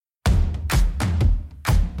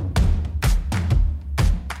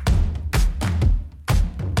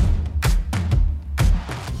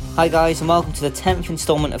Hi guys, and welcome to the 10th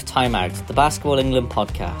instalment of Time Out, the Basketball England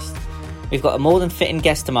podcast. We've got a more than fitting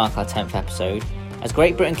guest to mark our 10th episode, as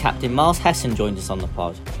Great Britain captain Miles Hesson joined us on the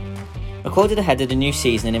pod. Recorded ahead of the new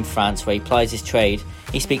season in France where he plies his trade,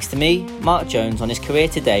 he speaks to me, Mark Jones, on his career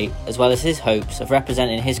to date, as well as his hopes of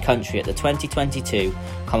representing his country at the 2022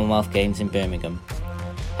 Commonwealth Games in Birmingham.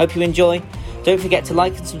 Hope you enjoy. Don't forget to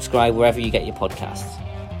like and subscribe wherever you get your podcasts.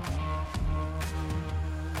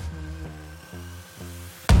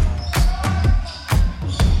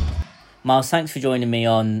 Miles, thanks for joining me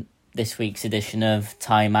on this week's edition of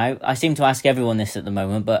Time Out. I seem to ask everyone this at the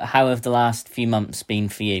moment, but how have the last few months been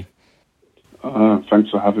for you?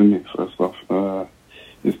 Thanks for having me, first off.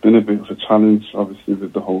 It's been a bit of a challenge, obviously,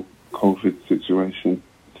 with the whole COVID situation,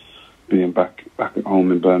 being back at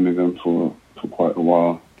home in Birmingham for quite a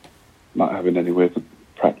while, not having anywhere to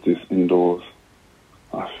practice indoors.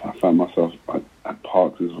 I found myself at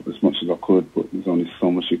parks as much as I could, but there's only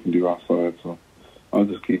so much you can do outside, so I was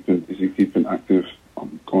just keeping active,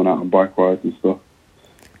 going out on bike rides and stuff.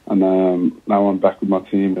 And now I'm back with my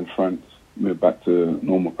team in France. We're back to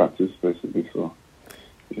normal practice, basically. So,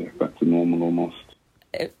 yeah, back to normal almost.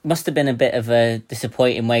 It must have been a bit of a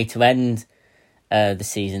disappointing way to end the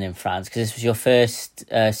season in France, because this was your first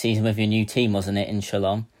season with your new team, wasn't it, in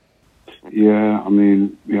Chalon? Yeah, I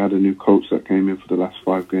mean, we had a new coach that came in for the last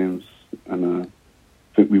 5 games, and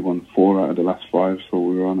I think we won 4 out of the last 5, so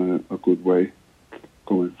we were on a good way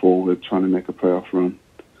going forward, trying to make a playoff run.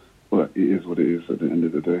 But it is what it is at the end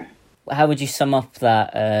of the day. How would you sum up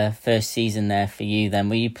that first season there for you then?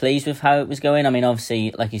 Were you pleased with how it was going? I mean,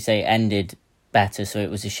 obviously, like you say, it ended better, so it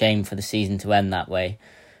was a shame for the season to end that way.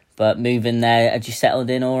 But moving there, had you settled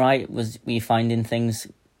in all right? Were you finding things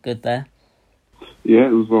good there? Yeah,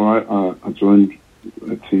 it was all right. I joined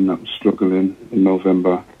a team that was struggling in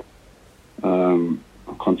November. I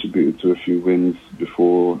contributed to a few wins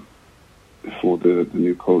before the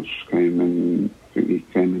new coach came in. I think he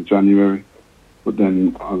came in January, but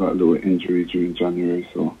then I got a little injury during January,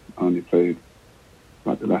 so I only played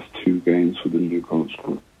like the last 2 games for the new coach.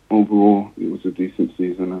 But overall, it was a decent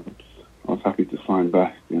season, and I was happy to sign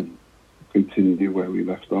back and continue where we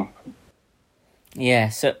left off. Yeah,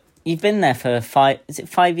 so you've been there for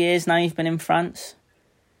 5 years now you've been in France?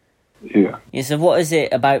 Yeah. Yeah, so what is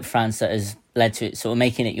it about France that has led to it sort of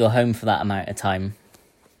making it your home for that amount of time?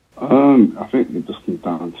 I think it just comes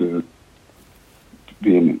down to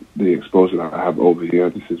being the exposure that I have over here.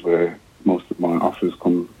 This is where most of my offers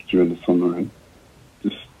come during the summer, and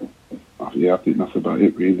I think that's about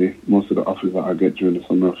it really. Most of the offers that I get during the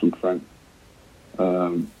summer are from France.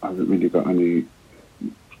 I haven't really got any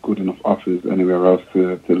good enough offers anywhere else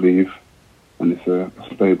to leave, and it's a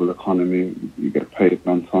stable economy. You get paid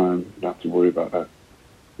on time, you don't have to worry about that.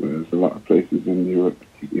 Whereas a lot of places in Europe,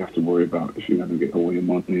 you have to worry about if you're going to get all your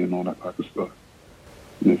money and all that type of stuff.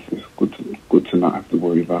 And it's good to not have to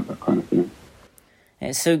worry about that kind of thing.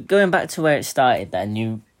 Yeah, so going back to where it started then,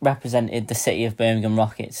 you represented the city of Birmingham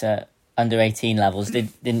Rockets at under-18 levels,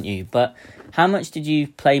 didn't you? But how much did you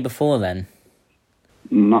play before then?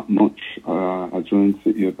 Not much. I joined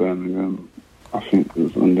City of Birmingham, I think it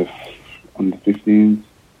was under 15s.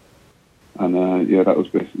 And that was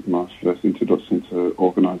basically my first introduction to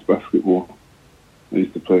organised basketball. I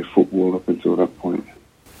used to play football up until that point.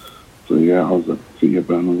 So yeah, I was at City of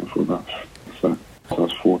Birmingham for that. So I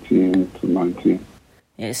was 14 to 19.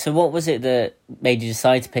 Yeah, so what was it that made you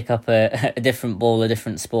decide to pick up a different ball, a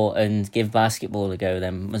different sport, and give basketball a go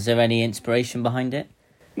then? Was there any inspiration behind it?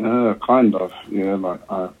 Kind of, yeah. Like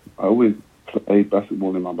I always played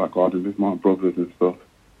basketball in my back garden with my brothers and stuff.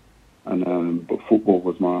 And but football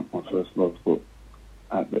was my first love. But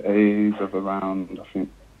at the age of around, I think,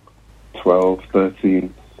 12,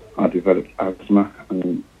 13, I developed asthma,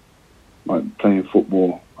 and like playing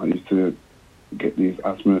football, I used to get these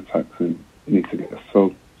asthma attacks, and you need to get a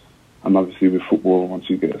sub. And obviously with football, once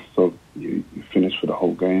you get a sub, you finish for the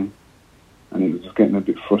whole game. And it was just getting a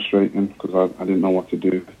bit frustrating because I didn't know what to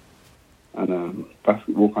do. And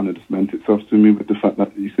basketball kind of just lent itself to me with the fact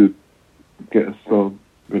that you could get a sub,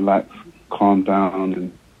 relax, calm down,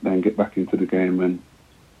 and then get back into the game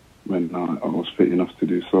when I was fit enough to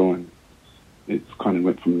do so. And it kind of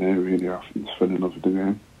went from there, really. I just fell in love with the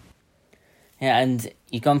game. Yeah, and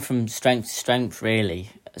you've gone from strength to strength, really.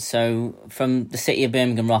 So from the City of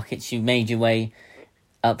Birmingham Rockets, you've made your way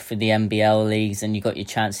up for the NBL leagues and you got your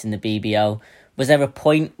chance in the BBL. Was there a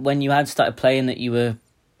point when you had started playing that you were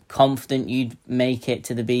confident you'd make it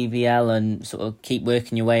to the BBL and sort of keep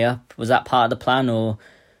working your way up? Was that part of the plan, or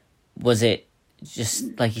was it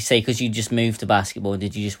just, like you say, because you just moved to basketball,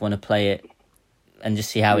 did you just want to play it and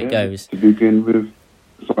just see how it goes? To begin with,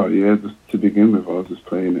 So yeah, just to begin with, I was just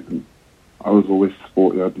playing it, and I was always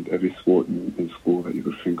sporty. I did every sport in school that you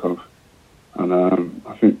could think of, and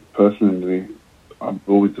I think personally, I've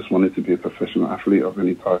always just wanted to be a professional athlete of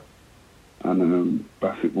any type, and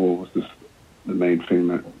basketball was just the main thing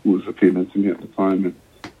that was appealing to me at the time,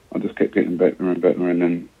 and I just kept getting better and better, and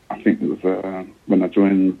then I think it was when I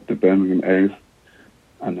joined the Birmingham A's,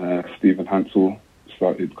 and Stephen Hansel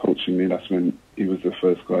started coaching me. That's when he was the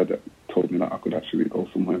first guy that told me that I could actually go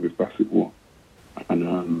somewhere with basketball.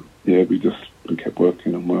 And yeah, we kept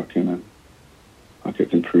working and working, and I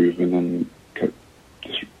kept improving and kept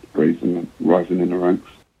just rising in the ranks.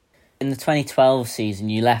 In the 2012 season,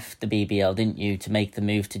 you left the BBL, didn't you, to make the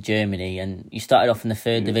move to Germany, and you started off in the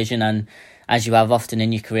third division, and as you have often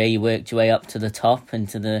in your career, you worked your way up to the top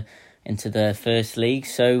into the first league.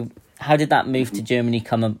 So how did that move to Germany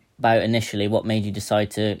come about initially? What made you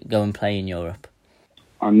decide to go and play in Europe?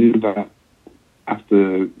 I knew that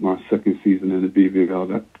after my second season in the BBL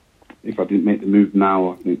that if I didn't make the move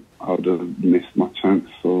now, I think I would have missed my chance.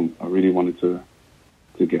 So I really wanted to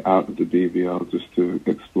get out of the BBL just to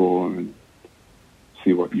explore and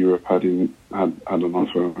see what Europe had on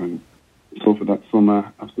offer. And so for that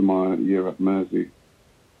summer, after my year at Mersey,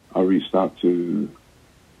 I reached out to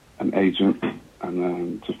an agent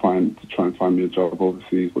and to try and find me a job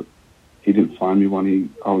overseas, but he didn't find me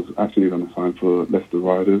one. I was actually going to sign for Leicester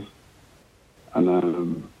Riders,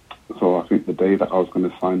 and so I think the day that I was going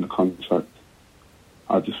to sign the contract,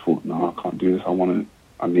 I just thought, no, I can't do this.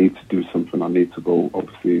 I need to do something. I need to go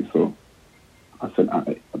overseas. So I sent out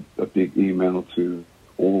a big email to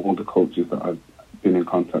all the coaches that I've been in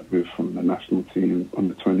contact with, from the national team,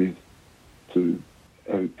 under 20s, to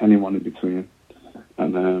anyone in between.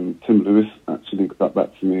 And Tim Lewis actually got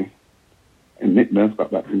back to me, and Nick Nurse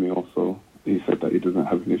got back to me also. He said that he doesn't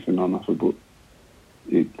have anything on offer, but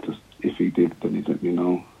if he did, then he'd let me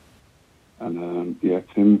know. And yeah,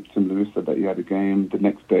 Tim Lewis said that he had a game the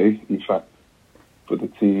next day, in fact, for the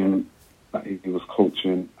team that he was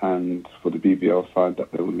coaching and for the BBL side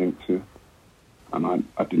that they were linked to. And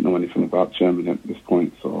I didn't know anything about Germany at this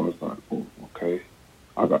point, so I was like, oh, okay,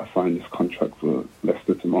 I got to sign this contract for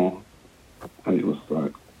Leicester tomorrow. And it was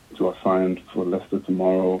like, do I sign for Leicester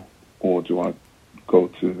tomorrow, or do I go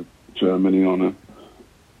to Germany on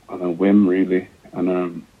a whim, really?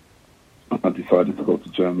 And I decided to go to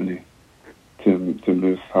Germany. Tim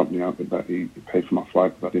Lewis helped me out with that. He paid for my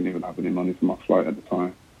flight because I didn't even have any money for my flight at the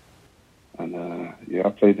time. And yeah, I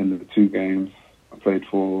played in the 2 games. I played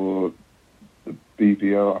for the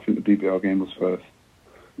BBL. I think the BBL game was first.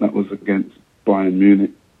 That was against Bayern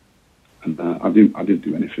Munich. And I didn't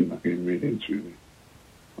do anything that game, really and truly.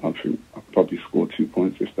 I think I probably scored 2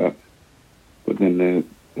 points, if that. But then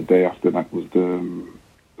the day after that was the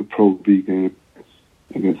Pro B game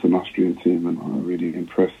against an Austrian team, and I really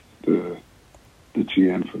impressed the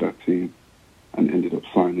GM for that team, and ended up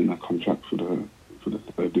signing a contract for the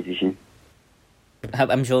third division.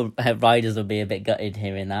 I'm sure riders will be a bit gutted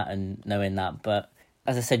hearing that and knowing that, but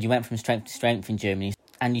as I said, you went from strength to strength in Germany,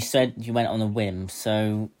 and you said you went on a whim,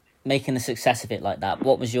 so making a success of it like that,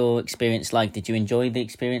 what was your experience like? Did you enjoy the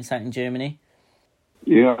experience out in Germany?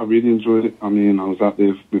 Yeah, I really enjoyed it. I mean, I was out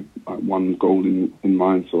there with one goal in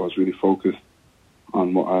mind, so I was really focused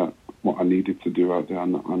on what I needed to do out there. I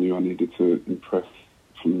knew I needed to impress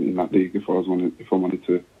in that league if I wanted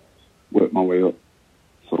to work my way up.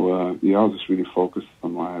 So yeah, I was just really focused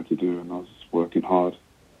on what I had to do, and I was just working hard.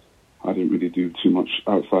 I didn't really do too much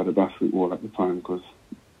outside of basketball at the time because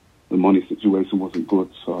the money situation wasn't good.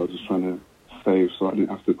 So I was just trying to save so I didn't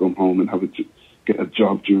have to come home and get a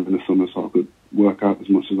job during the summer, so I could work out as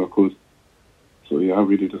much as I could. So yeah, I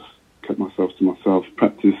really just kept myself to myself,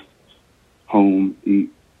 practiced, home, eat,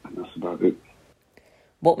 and that's about it.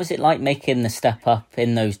 What was it like making the step up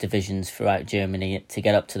in those divisions throughout Germany to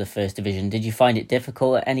get up to the first division? Did you find it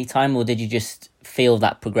difficult at any time, or did you just feel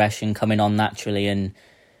that progression coming on naturally, and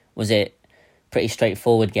was it pretty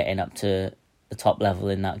straightforward getting up to the top level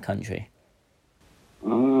in that country?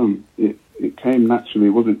 It came naturally.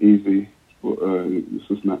 It wasn't easy, but it was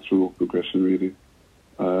just natural progression, really.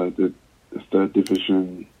 The third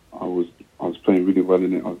division, I was playing really well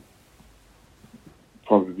in it. I was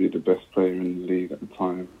probably the best player in the league at the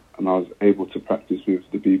time, and I was able to practice with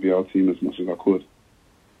the BBL team as much as I could.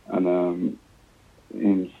 And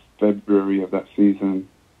in February of that season,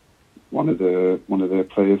 one of their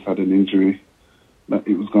players had an injury that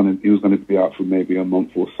he was going to be out for maybe a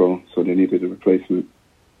month or so, so they needed a replacement.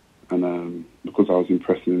 And because I was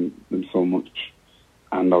impressing them so much,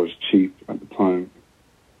 and I was cheap at the time,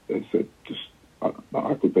 they said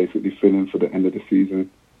I could basically fill in for the end of the season.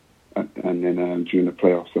 And then during the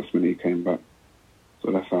playoffs, that's when he came back.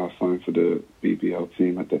 So that's how I signed for the BBL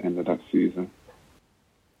team at the end of that season.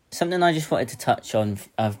 Something I just wanted to touch on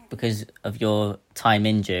because of your time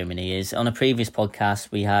in Germany is on a previous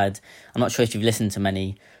podcast we had, I'm not sure if you've listened to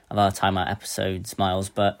many of our Time Out episodes, Miles,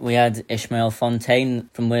 but we had Ishmael Fontaine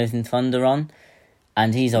from Worthing Thunder on,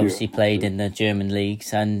 and he's obviously played in the German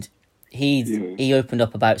leagues, and he opened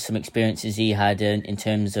up about some experiences he had in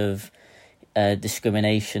terms of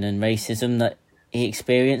discrimination and racism that he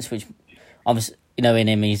experienced, which obviously, you know, in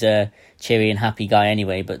him he's a cheery and happy guy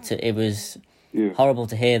anyway, but it was horrible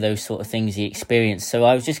to hear those sort of things he experienced. So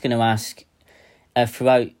I was just going to ask,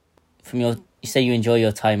 you say you enjoy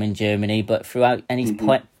your time in Germany, but throughout any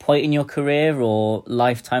point in your career or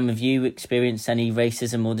lifetime, have you experienced any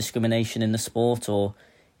racism or discrimination in the sport or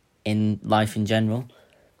in life in general?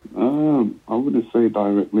 I wouldn't say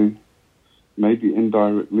directly, maybe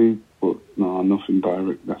indirectly, but no, nothing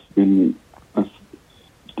direct that's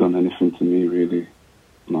done anything to me really.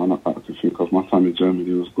 No, not that I can think of. My time in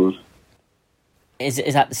Germany was good. Is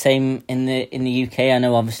that the same in the UK? I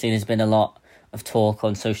know obviously there's been a lot of talk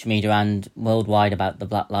on social media and worldwide about the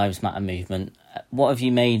Black Lives Matter movement. What have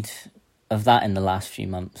you made of that in the last few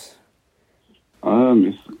months?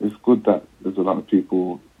 It's good that there's a lot of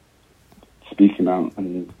people speaking out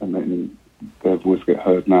and letting their voice get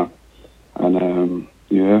heard now. And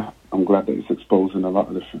I'm glad that it's exposing a lot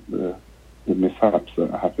of the mishaps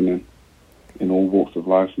that are happening in all walks of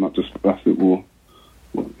life, not just basketball,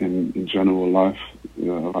 but in general life,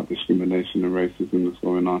 about discrimination and racism that's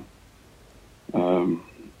going on.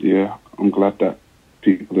 I'm glad that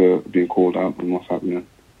people are being called out on what's happening,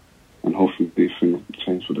 and hopefully these things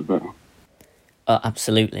change for the better.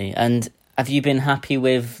 Absolutely. And have you been happy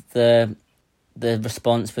with the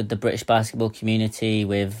response with the British basketball community,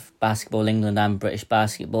 with Basketball England and British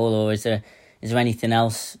basketball, or is there anything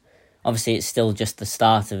else? Obviously, it's still just the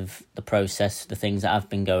start of the process, the things that have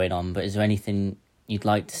been going on, but is there anything you'd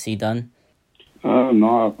like to see done?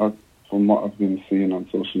 No, from what I've been seeing on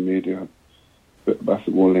social media,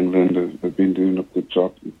 Basketball England have been doing a good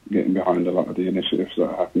job getting behind a lot of the initiatives that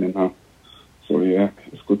are happening now. So yeah,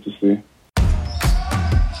 it's good to see.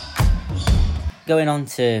 Going on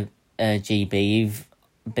to GB, you've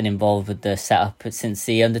been involved with the setup since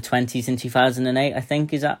the under-20s in 2008, I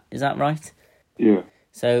think. Is that right? Yeah.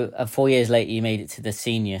 So 4 years later, you made it to the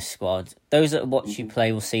senior squad. Those that watch you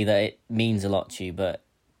play will see that it means a lot to you, but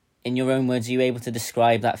in your own words, are you able to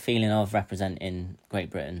describe that feeling of representing Great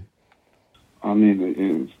Britain? I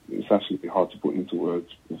mean, it's actually hard to put into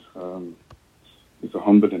words. It's a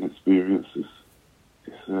humbling experience. It's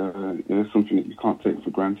something that you can't take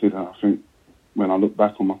for granted. And I think when I look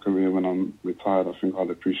back on my career when I'm retired, I think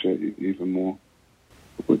I'll appreciate it even more.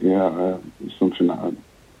 But yeah, it's something that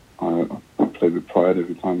I play with pride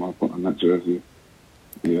every time I put on that jersey.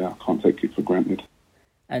 Yeah, I can't take it for granted.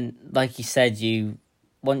 And like you said,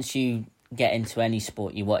 once you get into any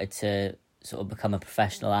sport, you wanted to sort of become a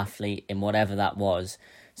professional athlete in whatever that was.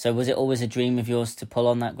 So was it always a dream of yours to pull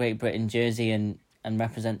on that Great Britain jersey and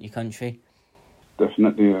represent your country?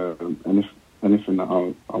 Definitely. Anything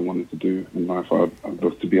that I wanted to do in life, I'd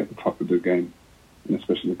love to be at the top of the game, and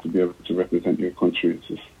especially to be able to represent your country. It's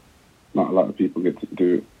just not a lot of people get to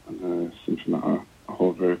do it, and it's something that I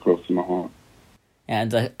hold very close to my heart. Yeah,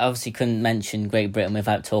 and I obviously couldn't mention Great Britain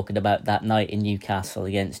without talking about that night in Newcastle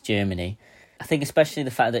against Germany. I think especially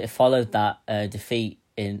the fact that it followed that defeat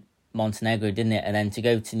in Montenegro, didn't it? And then to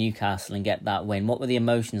go to Newcastle and get that win. What were the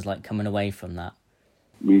emotions like coming away from that?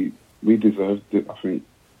 We deserved it, I think,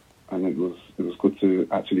 and it was good to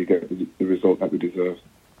actually get the result that we deserved.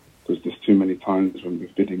 Because there's too many times when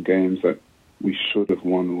we've been in games that we should have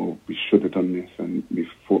won or we should have done this, and we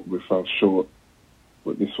fell short.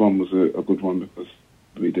 But this one was a good one because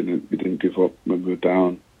we didn't give up when we were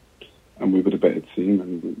down, and we were the better team,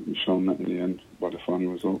 and we've shown that in the end by the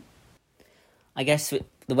final result. I guess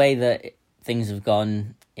the way that things have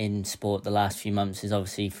gone in sport the last few months is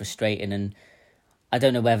obviously frustrating, and I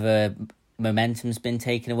don't know whether momentum's been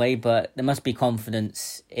taken away, but there must be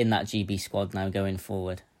confidence in that GB squad now going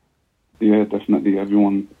forward. Yeah, definitely.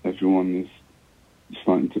 Everyone is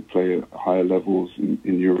starting to play at higher levels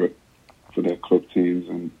in Europe for their club teams,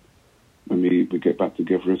 and when we get back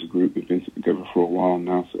together as a group, we've been together for a while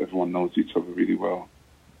now, so everyone knows each other really well.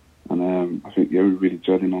 And I think, we're really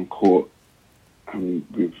gelling on court, and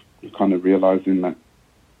we're kind of realising that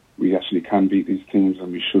we actually can beat these teams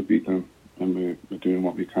and we should beat them, and we're doing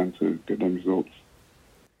what we can to get them results.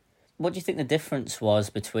 What do you think the difference was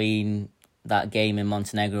between that game in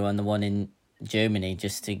Montenegro and the one in Germany,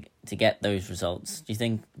 just to get those results? Do you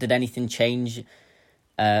think, did anything change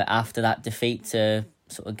after that defeat to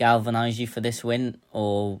sort of galvanise you for this win,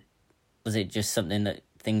 or was it just something that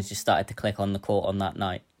things just started to click on the court on that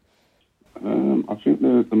night? I think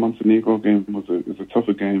the Montenegro game was a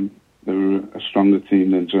tougher game. They were a stronger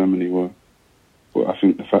team than Germany were. But I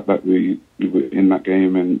think the fact that we were in that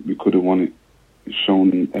game and we could have won it, it's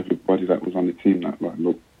shown everybody that was on the team that, like,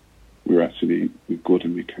 look, we're good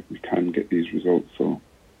and we can get these results. So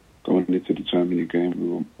going into the Germany game, we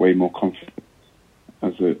were way more confident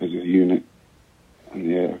as a unit. And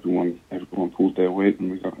yeah, everyone pulled their weight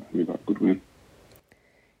and we got a good win.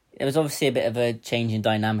 There was obviously a bit of a change in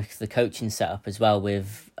dynamics of the coaching setup as well,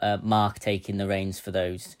 with Mark taking the reins for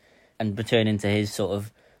those and returning to his sort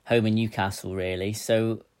of home in Newcastle, really.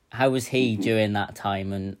 So how was he during that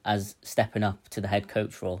time and as stepping up to the head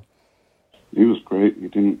coach role? He was great. He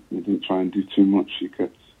didn't try and do too much. He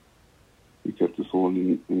kept us all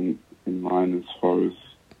in line as far as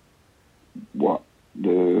what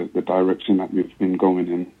the direction that we've been going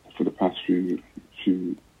in for the past few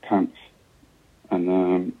camps.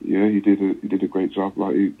 And he did a great job.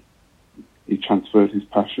 Like he transferred his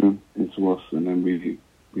passion into us, and then we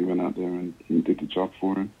went out there and did the job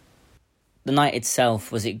for him. The night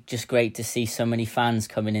itself, was it just great to see so many fans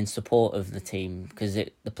coming in support of the team? Because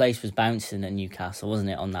the place was bouncing at Newcastle, wasn't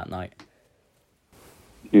it, on that night?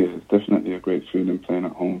 Yeah, it's definitely a great feeling playing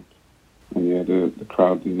at home. And yeah, the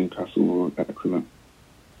crowd in Newcastle were excellent.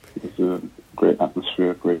 It was a great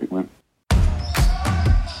atmosphere, great win.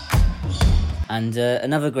 And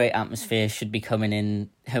another great atmosphere should be coming in,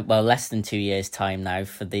 well, less than 2 years' time now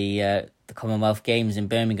for the Commonwealth Games in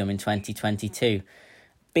Birmingham in 2022.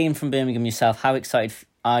 Being from Birmingham yourself, how excited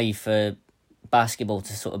are you for basketball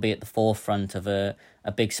to sort of be at the forefront of a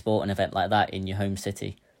big sporting event like that in your home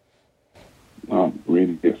city? I'm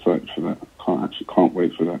really excited for that. Can't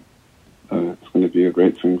wait for that. It's going to be a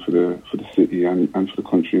great thing for the city and for the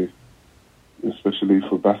country, especially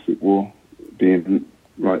for basketball, being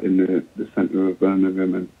right in the centre of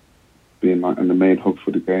Birmingham and being like in the main hub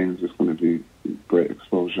for the games. It's going to be great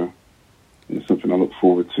exposure. It's something I look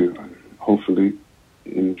forward to. Hopefully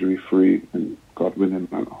injury-free and God willing,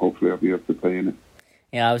 hopefully I'll be able to play in it.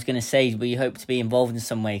 Yeah, I was going to say, but you hope to be involved in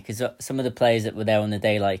some way, because some of the players that were there on the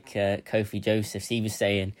day, like Kofi Josephs, he was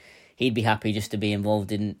saying he'd be happy just to be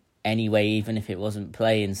involved in any way, even if it wasn't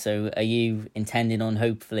playing. So are you intending on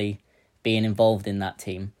hopefully being involved in that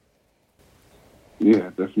team? Yeah,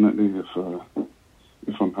 definitely.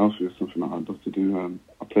 If I'm healthy, it's something that I'd love to do.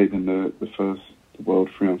 I played in the first World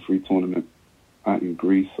 3-on-3 tournament out in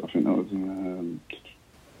Greece. I think that was in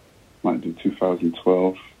might have been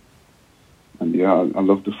 2012. And yeah, I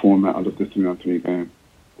love the format. I love the 3-on-3 game.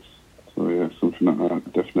 So yeah, something that I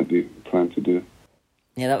definitely plan to do.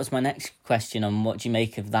 Yeah, that was my next question on what do you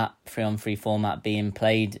make of that 3-on-3 format being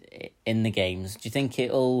played in the games. Do you think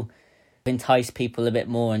it'll entice people a bit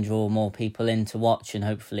more and draw more people in to watch and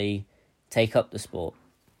hopefully take up the sport?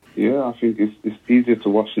 Yeah, I think it's easier to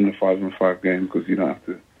watch in the 5-on-5 game because you don't have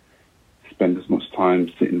to spend as much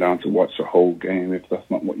time sitting down to watch a whole game if that's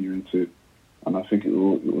not what you're into. And I think it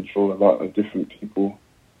will draw a lot of different people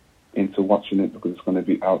into watching it because it's going to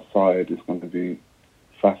be outside, it's going to be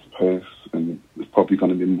fast-paced, and there's probably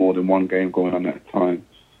going to be more than one game going on at a time.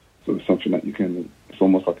 So it's something that it's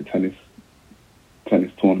almost like a tennis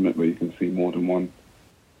tournament where you can see more than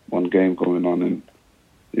one game going on. And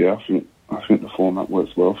yeah, I think the format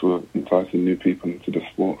works well for enticing new people into the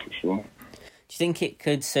sport for sure. Do you think it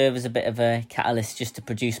could serve as a bit of a catalyst just to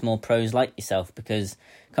produce more pros like yourself? Because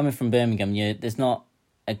coming from Birmingham, there's not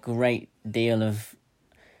a great deal of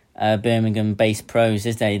Birmingham-based pros,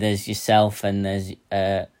 is there? There's yourself and there's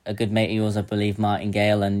a good mate of yours, I believe, Martin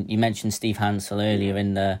Gale, and you mentioned Steve Hansel earlier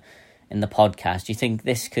in the podcast. Do you think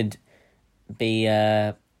this could be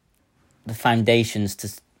the foundations to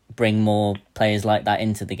bring more players like that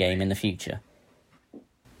into the game in the future?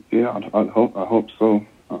 Yeah, I hope so.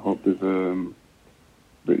 I hope there's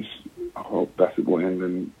I hope Basketball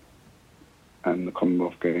England and the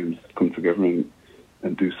Commonwealth Games come together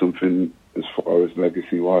and do something as far as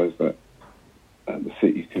legacy-wise that the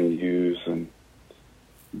city can use and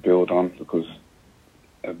build on, because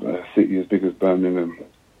a city as big as Birmingham,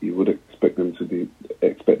 you would expect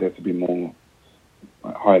there to be more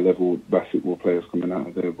high-level basketball players coming out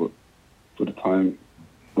of there, but for the time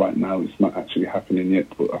right now, it's not actually happening yet.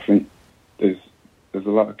 But I think there's a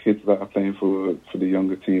lot of kids that are playing for the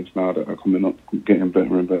younger teams now that are coming up, getting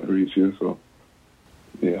better and better each year. So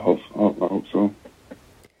yeah, I hope so.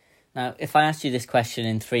 Now, if I asked you this question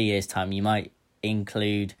in 3 years' time, you might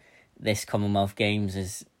include this Commonwealth Games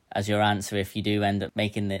as your answer if you do end up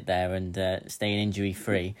making it there and staying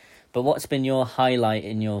injury-free. But what's been your highlight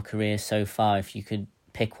in your career so far, if you could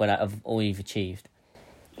pick one out of all you've achieved?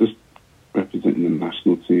 Just representing the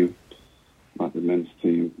national team. the men's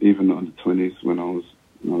team, even the under-20s when I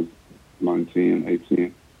was 19,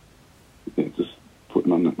 18. Yeah, just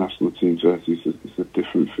putting on the national team jersey is a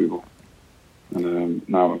different feel. And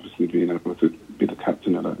now, obviously, being able to be the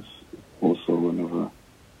captain of that is also another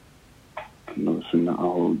thing that I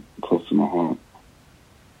hold close to my heart.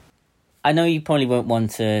 I know you probably won't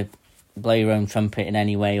want to blow your own trumpet in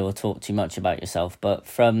any way or talk too much about yourself, but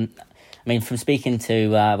from speaking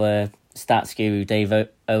to our stats guru Dave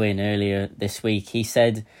Owen earlier this week, he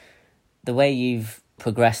said the way you've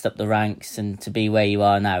progressed up the ranks and to be where you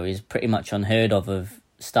are now is pretty much unheard of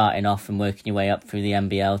starting off and working your way up through the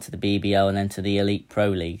NBL to the BBL and then to the Elite Pro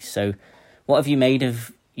League. So what have you made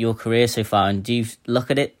of your career so far, and do you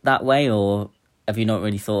look at it that way, or have you not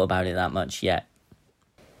really thought about it that much yet?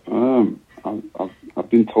 I've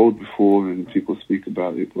been told before, and people speak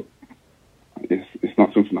about it, but it's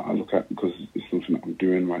not something that I look at because it's something that I'm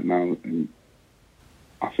doing right now. And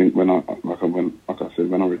I think when I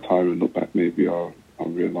retire and look back, maybe I'll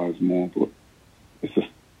realise more. But it's just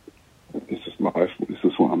life. It's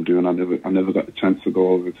just what I'm doing. I never got the chance to go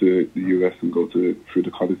over to the US and go through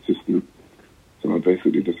the college system. So I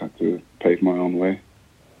basically just had to pave my own way.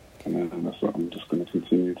 And that's what I'm just going to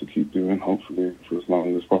continue to keep doing, hopefully, for as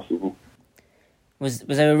long as possible. Was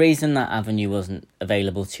there a reason that avenue wasn't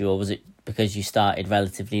available to you, or was it because you started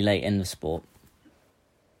relatively late in the sport?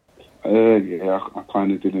 Yeah, I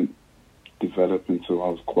kind of didn't develop until I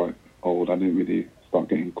was quite old. I didn't really start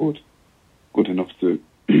getting good enough to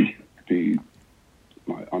be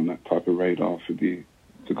like on that type of radar to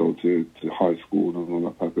go to high school and all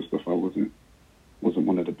that type of stuff. I wasn't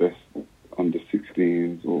one of the best under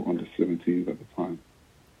 16s or under 17s at the time.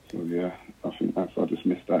 So yeah, I think I just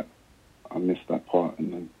missed that. I missed that part,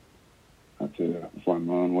 and then had to find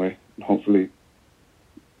my own way. And hopefully,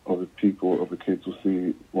 other kids will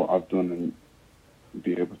see what I've done and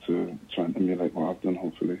be able to try and emulate what I've done,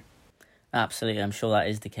 hopefully. Absolutely, I'm sure that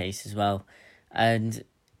is the case as well. And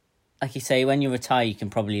like you say, when you retire, you can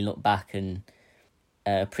probably look back and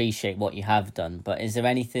appreciate what you have done. But is there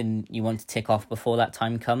anything you want to tick off before that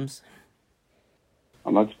time comes?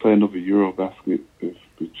 I'd like to play another Eurobasket with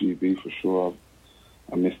GB for sure.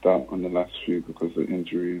 I missed out on the last few because of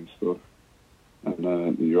injury and stuff.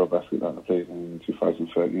 And the Eurobasket that I played in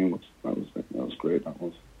 2013, that was great. That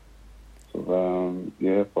was. So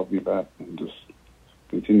yeah, probably that, and just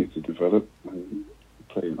continue to develop and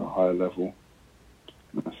play at a higher level.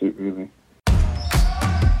 And that's it, really.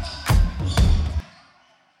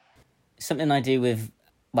 Something I do with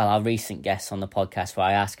our recent guests on the podcast, where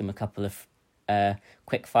I ask them a couple of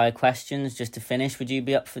quick fire questions just to finish. Would you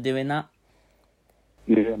be up for doing that?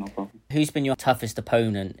 Yeah, no problem. Who's been your toughest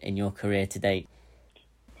opponent in your career to date?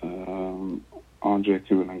 Andrei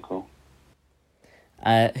Kirilenko.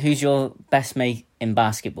 Who's your best mate in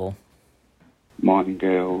basketball? Martin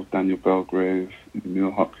Gale, Daniel Belgrave,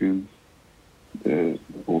 Emil Hopkins. They're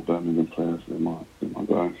all Birmingham players. They're my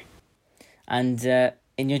guys. And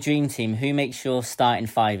in your dream team, who makes your starting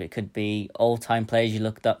five? It could be all-time players you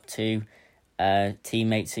looked up to,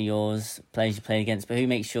 teammates of yours, players you played against, but who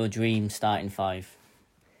makes your dream starting five?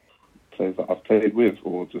 Players that I've played with,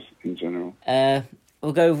 or just in general?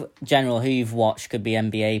 We'll go general. Who you've watched, could be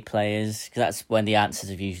NBA players, because that's when the answers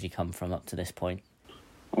have usually come from up to this point.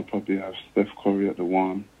 I'll probably have Steph Curry at the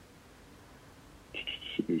 1.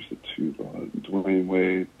 Who's the 2? Dwayne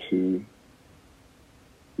Wade 2.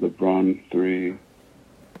 LeBron 3.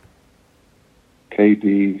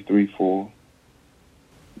 KD 3-4.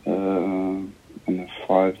 And the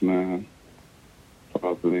 5 man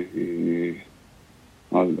probably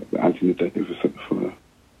Anthony Davis at the 4.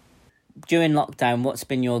 During lockdown, what's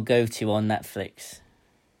been your go-to on Netflix?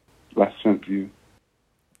 Last Chance U.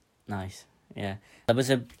 Nice, yeah. There was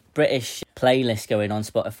a British playlist going on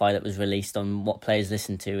Spotify that was released on what players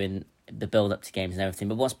listen to in the build-up to games and everything.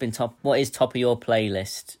 But what is top of your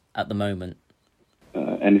playlist at the moment?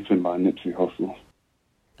 Anything by Nipsey Hussle.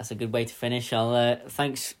 That's a good way to finish.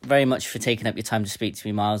 Thanks very much for taking up your time to speak to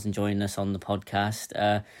me, Miles, and joining us on the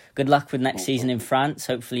podcast. Good luck with next season in France.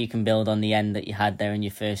 Hopefully you can build on the end that you had there in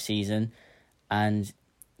your first season. And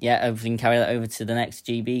yeah, hopefully you can carry that over to the next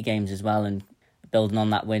GB games as well and building on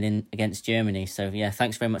that win against Germany. So yeah,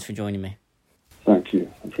 thanks very much for joining me. Thank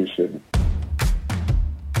you. I appreciate it.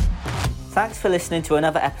 Thanks for listening to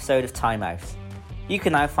another episode of Time Out. You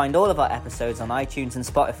can now find all of our episodes on iTunes and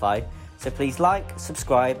Spotify, so please like,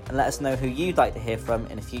 subscribe, and let us know who you'd like to hear from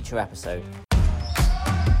in a future episode.